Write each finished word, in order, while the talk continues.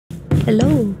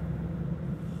Hello.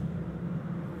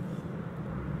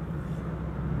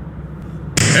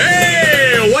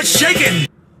 Hey, what's shaking?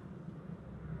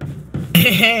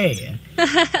 Hey!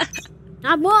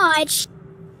 Not much.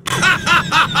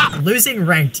 Losing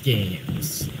ranked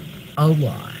games. A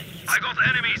lot. I got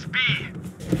enemies B.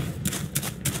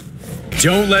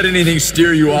 Don't let anything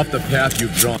steer you off the path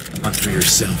you've drawn for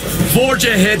yourself. Forge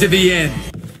ahead to the end.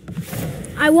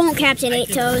 I won't, Captain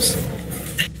Eight Toes.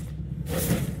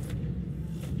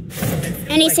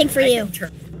 Anything for you.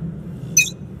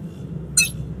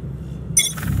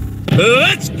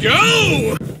 Let's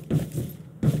go!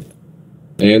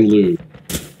 And loot.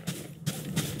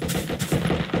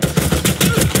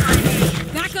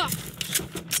 Back up.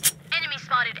 Enemy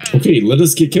spotted A. Okay, let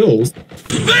us get kills.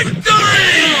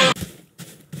 Victory!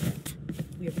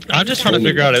 I'm just trying to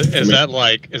figure out, is that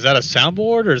a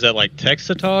soundboard or is that like text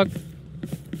to talk?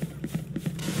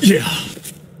 Yeah.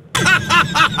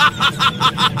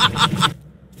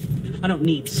 I don't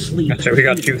need sleep. So we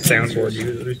got 2 soundboard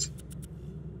users.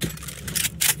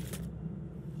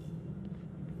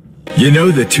 You know,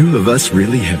 the two of us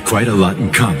really have quite a lot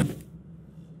in common.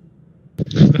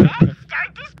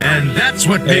 And that's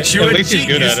what makes you At a least he's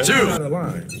good at genius, it. too.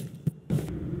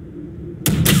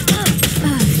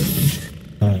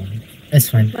 Oh, it's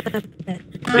fine.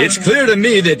 It's clear to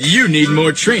me that you need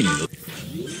more training.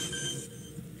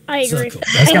 I agree.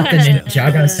 Let's got the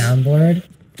Ninjago soundboard.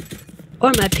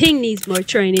 Or my ping needs more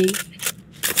training.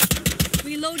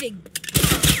 Reloading.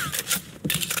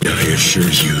 I assure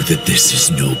you that this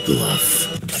is no bluff.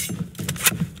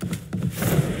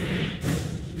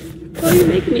 Oh, you're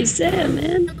making me sad,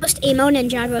 man. Most emo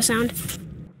Ninjago sound.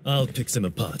 I'll pick them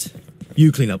apart.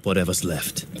 You clean up whatever's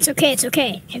left. It's okay, it's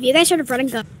okay. Have you guys heard of running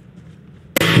gun?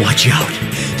 Watch out.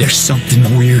 There's something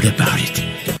weird about it.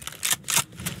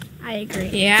 I agree.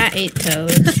 Yeah, 8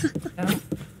 Toes.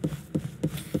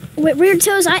 Weird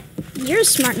Toes, you're a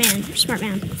smart man. You're a smart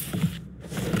man.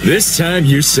 This time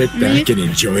you sit back and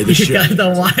enjoy the You show. got the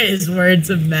wise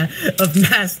words of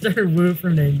Master Wu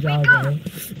from Ninjago.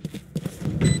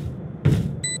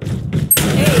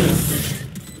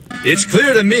 It's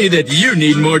clear to me that you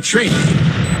need more training.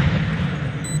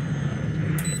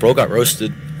 Bro got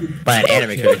roasted by an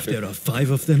anime character. There are 5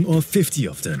 of them or 50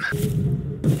 of them.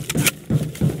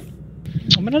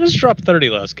 I'm gonna just drop 30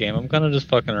 last game. I'm kind of just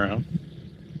fucking around.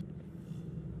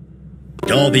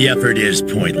 All the effort is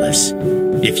pointless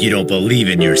if you don't believe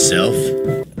in yourself.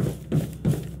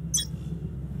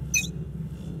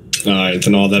 Alright,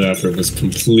 then all that effort was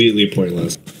completely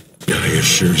pointless. I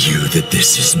assure you that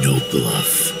this is no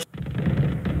bluff.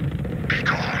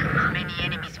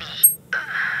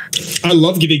 I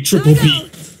love getting triple B.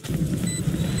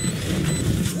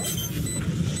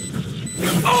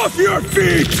 Off your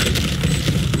feet!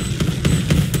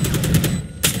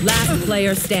 Last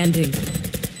player standing.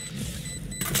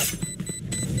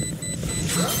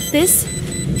 This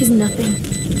is nothing.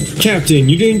 Captain,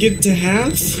 you didn't get to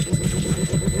half?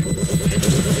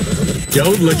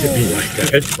 Don't look at me like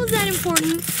that. Was that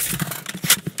important?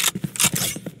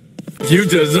 You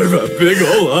deserve a big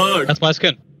ol' hug. That's my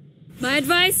skin. My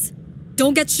advice?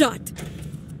 Don't get shot.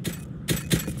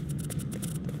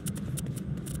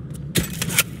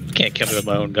 Can't kill me with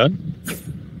my own gun.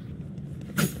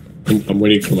 I'm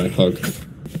waiting for my hug.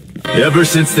 Ever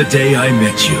since the day I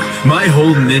met you, my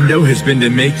whole Nindo has been to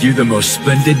make you the most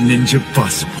splendid ninja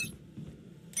possible.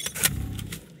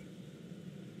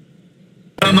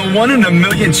 On the 1 in a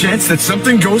million chance that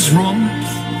something goes wrong,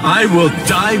 I will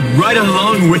die right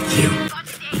along with you.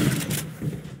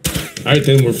 Alright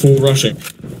then, we're full rushing.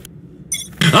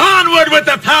 Onward with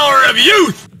the power of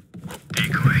youth!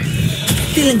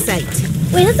 Feeling sight.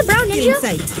 Wait, that's the brown Feeling ninja?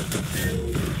 sight.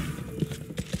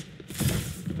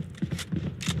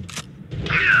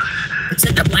 Is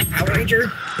it the Black Power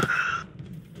Ranger?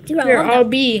 Dude, I You're love all that.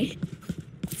 B.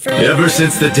 Ever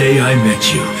since the day I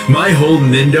met you, my whole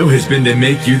Nindo has been to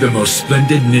make you the most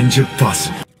splendid ninja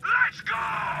possible.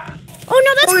 Oh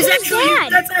no, that's Chloe's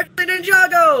dad! That's actually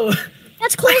Ninjago!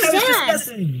 That's Chloe's I was dad! just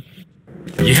guessing.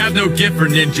 You have no gift for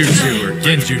ninjutsu or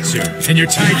genjutsu, and your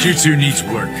taijutsu needs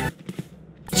work.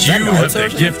 You have the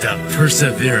gift of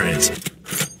perseverance.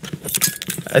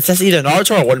 It's either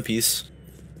Naruto or One Piece.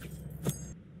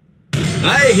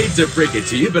 I hate to break it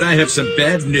to you, but I have some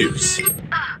bad news.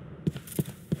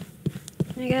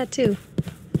 I got 2.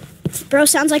 Bro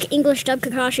sounds like English dub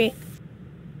Kakashi.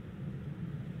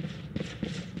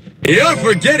 You're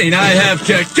forgetting I have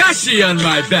Kakashi on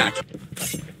my back.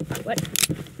 What?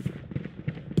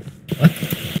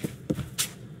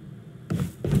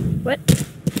 What?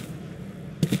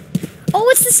 Oh,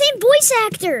 it's the same voice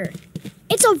actor!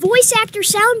 It's a voice actor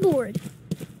soundboard!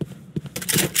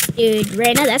 Dude,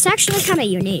 Reyna, that's actually kind of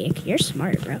unique. You're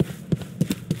smart, bro.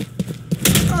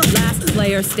 Last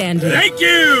player standing. Thank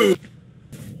you!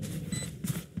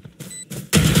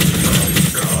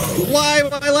 Why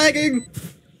am I lagging?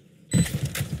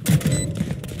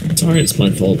 Sorry, it's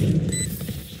my fault.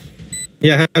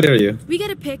 Yeah, how dare you? We get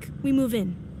a pick, we move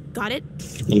in. Got it?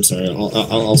 I'm sorry.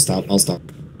 I'll stop. I'll stop.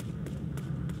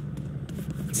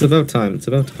 It's about time. It's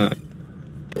about time.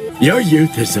 Your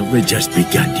youth has only just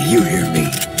begun. Do you hear me?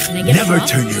 Can I get Never a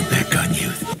turn your back on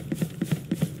youth.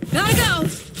 Gotta go!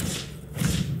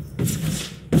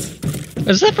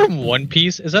 Is that from One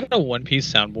Piece? Is that a One Piece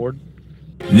soundboard?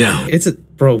 No. It's a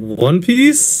bro. One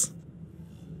Piece.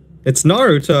 It's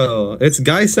Naruto. It's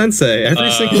Guy Sensei.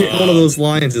 Every single one of those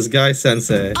lines is Guy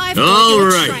Sensei. I've All got your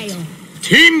right. trail.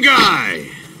 Team Guy!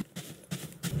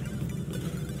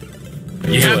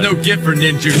 You have no gift for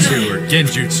ninjutsu or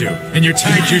genjutsu, and your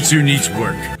taijutsu needs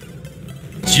work.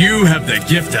 You have the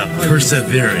gift of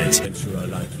perseverance. I'm sure I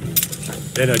like you.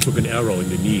 Then I took an arrow in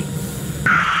the knee.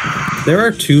 There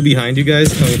are two behind you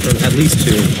guys coming from at least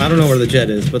two. I don't know where the jet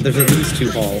is, but there's at least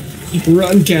two all.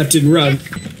 Run, Captain, run.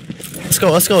 Let's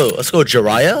go,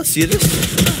 Jiraiya. See this?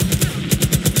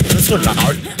 Let's go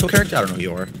Naruto character. I don't know who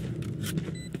you are.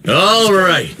 All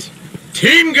right.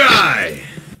 Team Guy!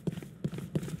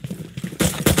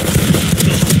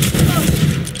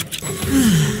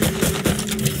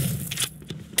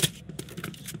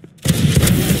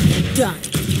 Done.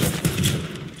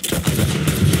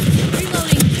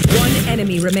 One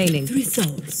enemy remaining. 3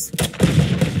 souls.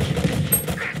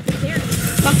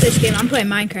 Fuck this game, I'm playing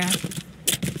Minecraft.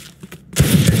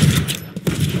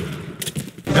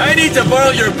 I need to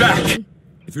borrow your back.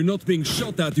 If you're not being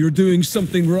shot at, you're doing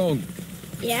something wrong.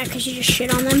 Yeah, because you just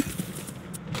shit on them.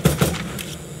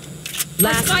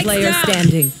 Last Spike's player down.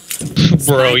 standing.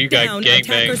 Bro, you got Down, gangbang.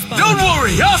 attacker spawn. Don't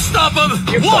worry, I'll stop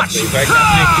him. Watch.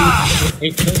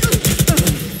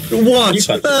 Watch.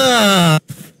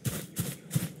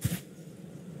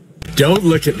 Don't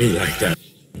look at me like that.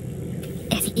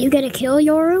 If you get a kill,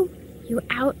 Yoru, you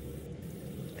out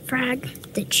frag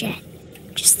the jet.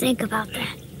 Just think about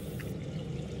that.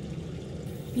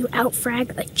 You out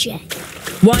frag a jet.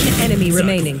 One enemy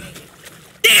remaining.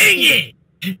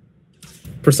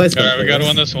 Precise. Alright, we gotta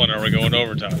win this one, or are we going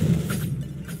overtime?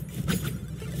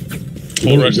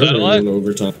 Full You're rush going satellite?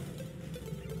 overtime.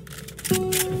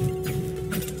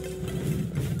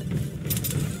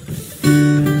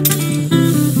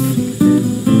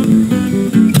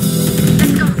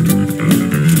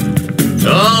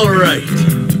 All right.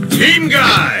 Team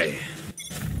Guy!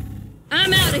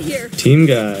 I'm out of here. Team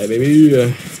Guy, baby.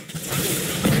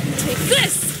 Take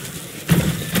this!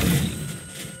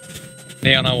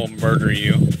 Neon, I will murder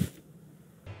you.